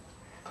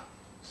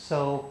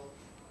 So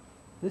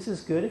this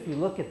is good. If you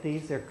look at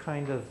these, they're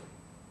kind of,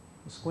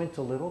 squint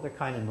a little, they're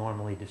kind of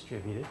normally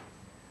distributed.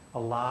 A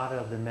lot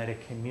of the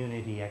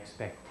meta-community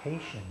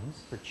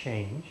expectations for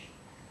change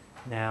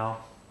now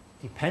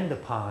depend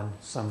upon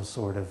some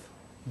sort of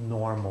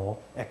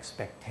normal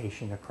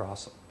expectation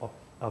across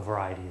a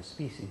variety of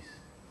species.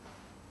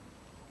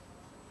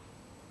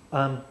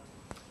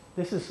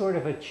 This is sort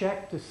of a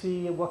check to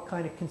see what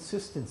kind of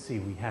consistency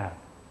we have.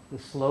 The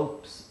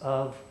slopes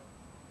of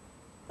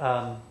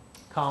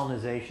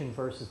colonization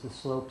versus the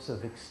slopes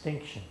of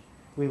extinction.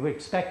 We would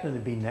expect them to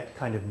be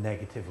kind of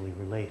negatively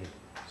related.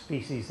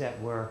 Species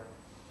that were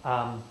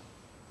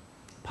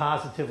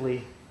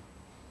positively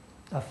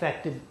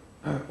affected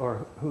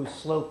or whose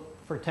slope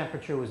for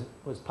temperature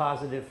was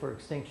positive for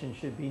extinction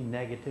should be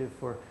negative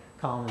for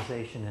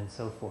colonization and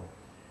so forth.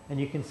 And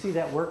you can see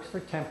that works for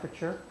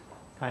temperature,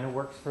 kind of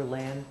works for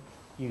land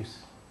use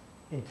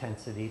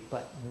intensity,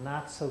 but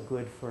not so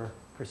good for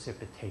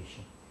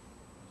precipitation.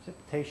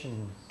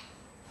 Precipitation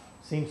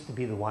seems to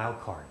be the wild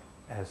card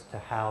as to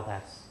how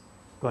that's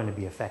going to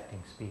be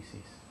affecting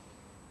species.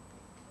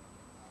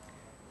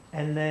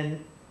 And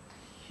then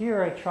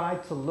here I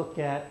tried to look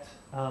at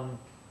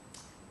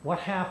what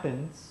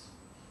happens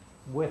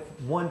with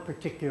one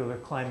particular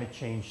climate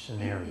change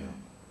scenario.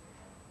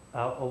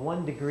 A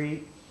 1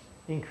 degree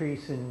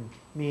increase in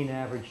mean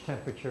average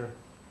temperature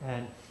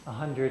and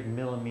 100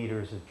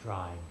 millimeters of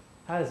drying.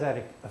 How does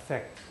that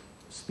affect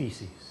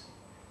species?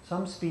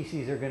 Some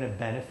species are going to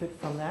benefit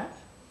from that,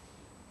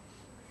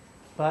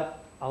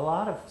 but a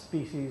lot of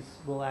species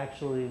will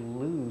actually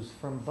lose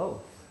from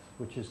both,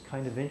 which is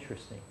kind of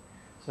interesting.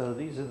 So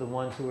these are the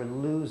ones who are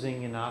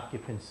losing in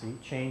occupancy,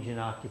 change in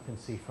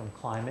occupancy from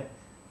climate,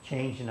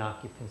 change in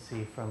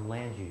occupancy from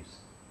land use,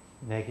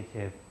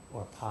 negative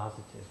or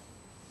positive.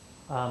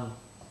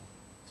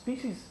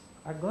 Species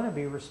are going to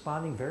be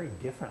responding very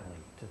differently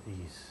to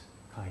these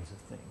kinds of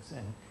things.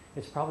 And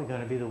it's probably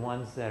going to be the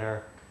ones that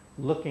are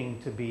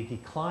looking to be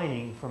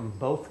declining from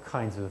both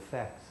kinds of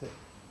effects that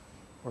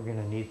we're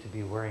going to need to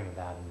be worrying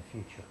about in the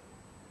future.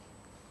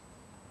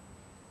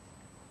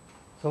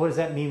 So what does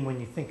that mean when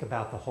you think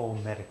about the whole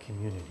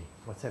meta-community?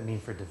 What's that mean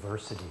for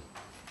diversity?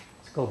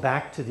 Let's go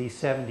back to these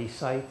 70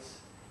 sites,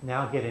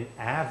 now get an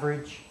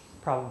average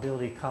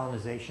probability of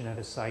colonization at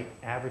a site,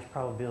 average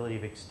probability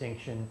of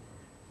extinction.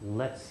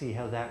 Let's see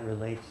how that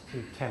relates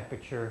to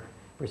temperature,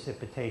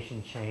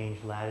 precipitation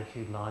change,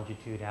 latitude,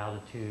 longitude,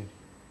 altitude,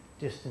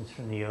 distance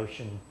from the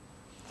ocean.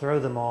 Throw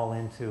them all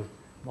into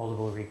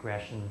multiple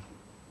regression.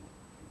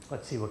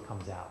 Let's see what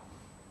comes out.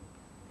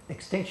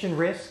 Extinction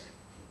risk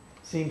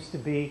seems to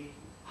be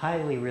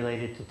highly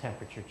related to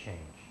temperature change.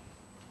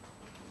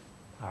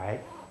 All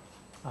right?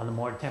 On the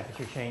more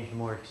temperature change, the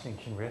more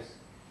extinction risk.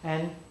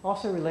 And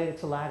also related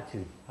to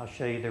latitude. I'll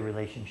show you the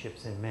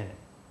relationships in a minute.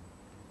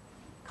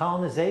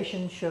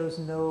 Colonization shows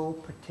no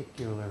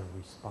particular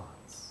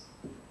response.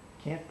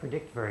 Can't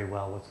predict very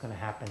well what's going to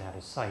happen at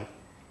a site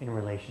in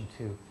relation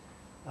to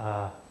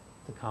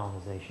the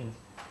colonization.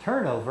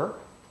 Turnover,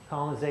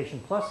 colonization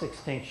plus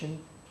extinction,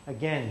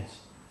 again,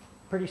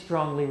 pretty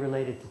strongly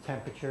related to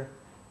temperature,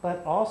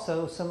 but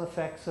also some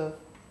effects of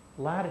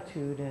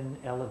latitude and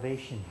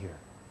elevation here.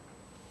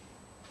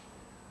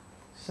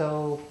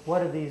 So what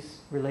do these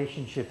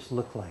relationships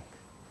look like?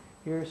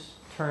 Here's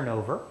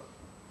turnover,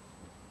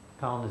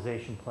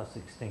 colonization plus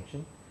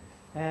extinction,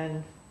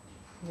 and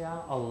yeah,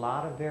 a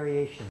lot of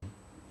variation,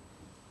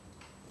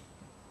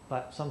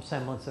 but some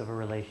semblance of a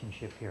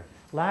relationship here.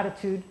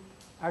 Latitude,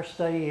 our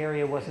study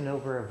area wasn't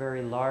over a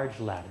very large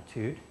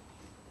latitude,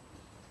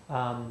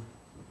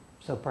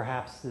 so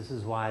perhaps this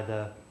is why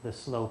the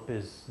slope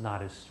is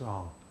not as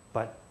strong,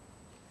 but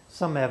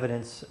some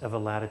evidence of a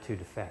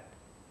latitude effect.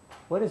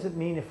 What does it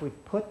mean if we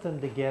put them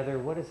together?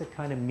 What does it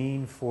kind of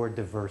mean for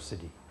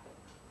diversity?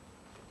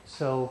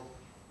 So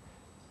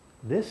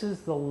this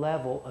is the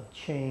level of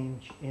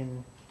change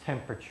in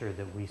temperature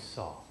that we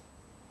saw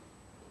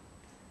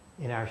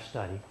in our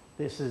study.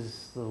 This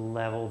is the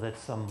level that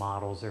some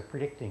models are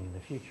predicting in the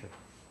future.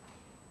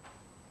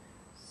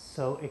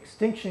 So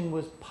extinction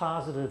was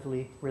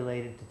positively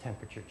related to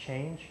temperature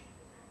change.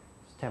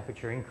 As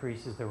temperature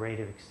increases, the rate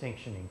of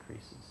extinction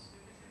increases.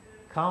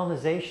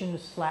 Colonization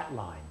is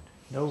flatlined.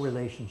 No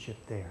relationship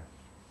there.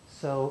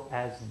 So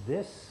as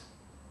this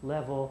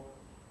level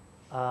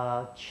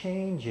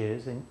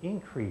changes and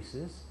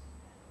increases,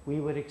 we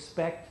would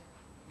expect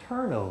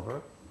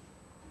turnover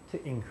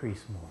to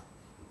increase more.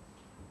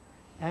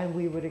 And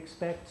we would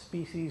expect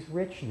species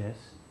richness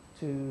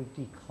to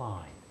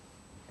decline.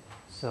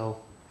 So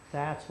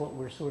that's what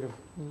we're sort of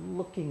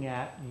looking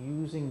at,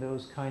 using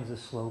those kinds of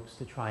slopes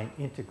to try and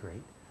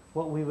integrate.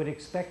 What we would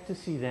expect to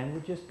see then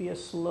would just be a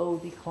slow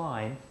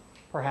decline,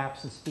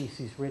 perhaps in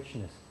species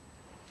richness,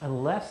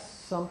 unless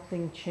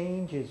something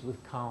changes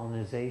with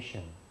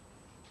colonization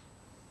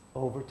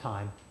over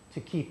time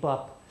to keep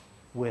up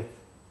with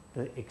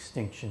the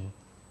extinction,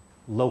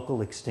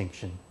 local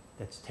extinction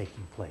that's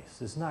taking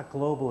place. It's not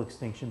global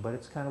extinction, but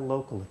it's kind of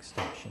local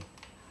extinction,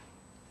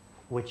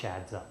 which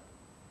adds up.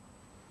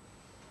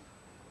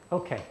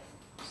 Okay,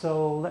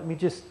 so let me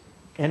just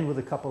end with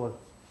a couple of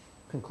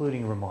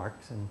concluding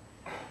remarks. And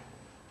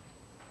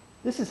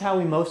this is how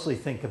we mostly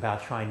think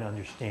about trying to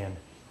understand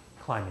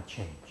climate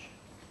change.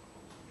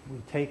 We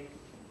take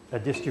a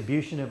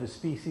distribution of a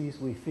species,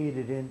 we feed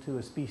it into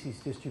a species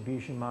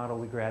distribution model,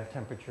 we grab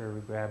temperature,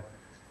 we grab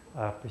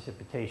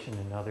precipitation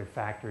and other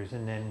factors,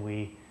 and then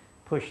we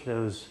push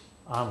those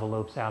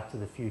envelopes out to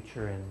the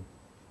future and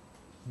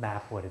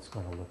map what it's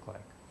going to look like.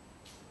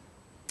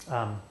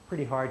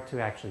 Pretty hard to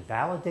actually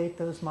validate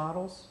those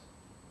models.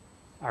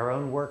 Our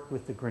own work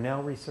with the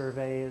Grinnell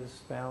resurvey has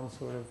found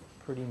sort of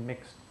pretty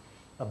mixed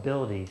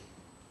ability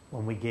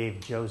when we gave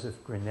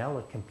Joseph Grinnell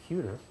a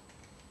computer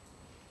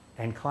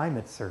and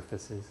climate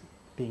surfaces,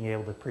 being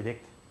able to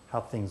predict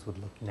how things would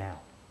look now.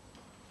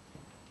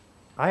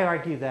 I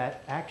argue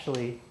that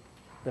actually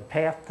the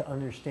path to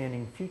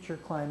understanding future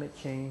climate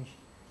change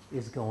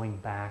is going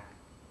back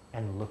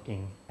and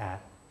looking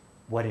at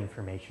what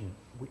information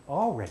we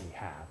already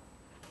have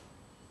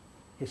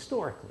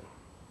historically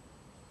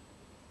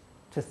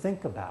to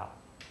think about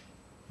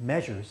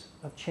measures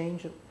of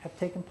change that have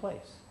taken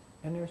place.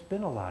 And there's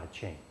been a lot of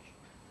change.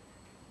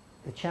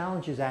 The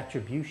challenge is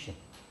attribution.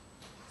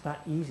 It's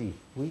not easy.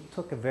 We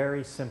took a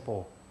very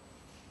simple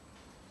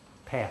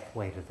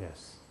pathway to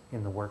this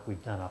in the work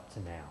we've done up to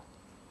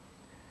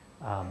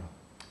now.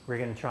 We're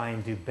going to try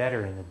and do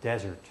better in the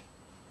desert,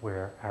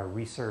 where our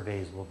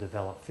resurveys will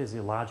develop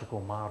physiological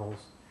models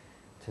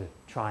to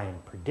try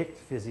and predict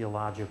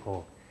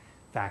physiological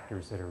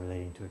factors that are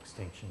relating to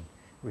extinction.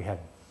 We have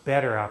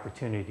better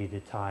opportunity to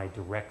tie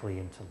directly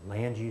into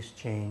land use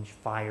change,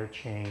 fire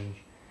change,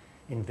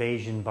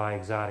 invasion by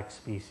exotic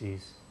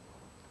species.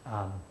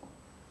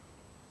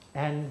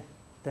 And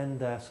then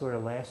the sort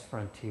of last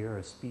frontier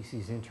of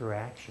species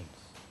interactions.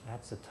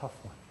 That's a tough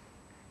one,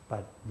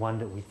 but one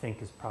that we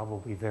think is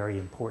probably very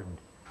important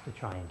to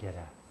try and get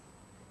at.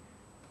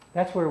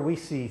 That's where we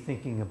see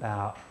thinking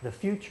about the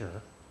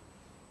future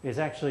is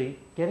actually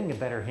getting a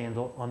better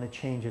handle on the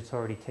change that's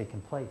already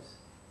taken place.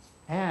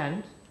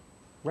 And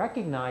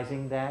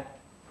recognizing that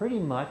pretty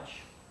much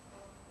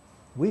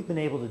we've been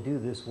able to do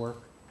this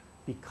work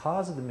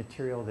because of the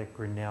material that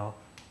Grinnell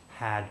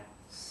had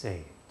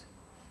saved.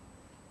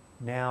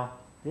 Now,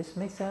 this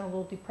may sound a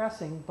little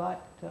depressing,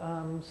 but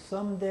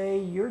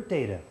someday your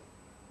data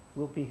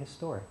will be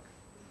historic.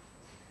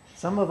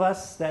 Some of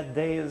us, that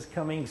day is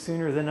coming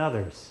sooner than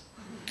others.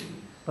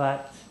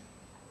 But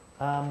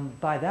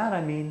by that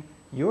I mean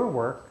your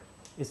work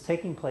is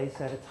taking place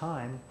at a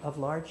time of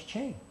large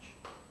change.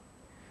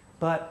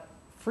 But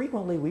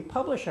frequently we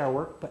publish our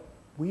work, but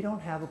we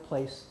don't have a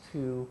place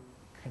to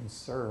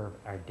conserve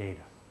our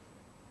data.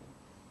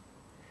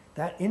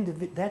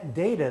 That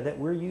data that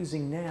we're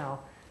using now,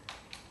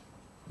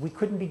 we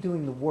couldn't be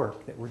doing the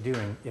work that we're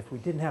doing if we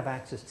didn't have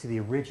access to the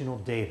original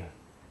data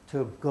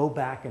to go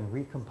back and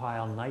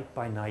recompile night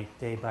by night,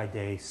 day by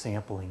day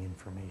sampling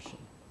information.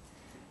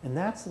 And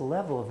that's the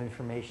level of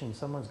information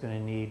someone's going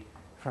to need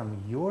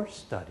from your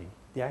study,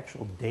 the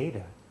actual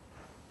data,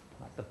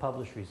 not the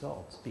published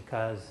results,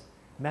 because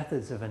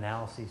methods of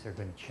analyses are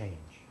going to change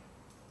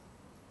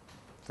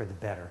for the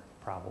better,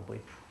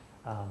 probably.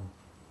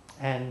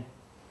 And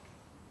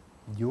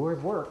your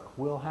work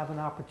will have an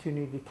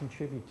opportunity to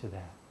contribute to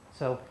that.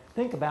 So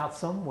think about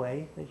some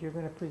way that you're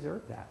going to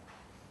preserve that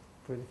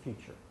for the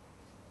future.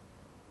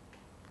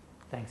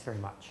 Thanks very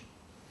much.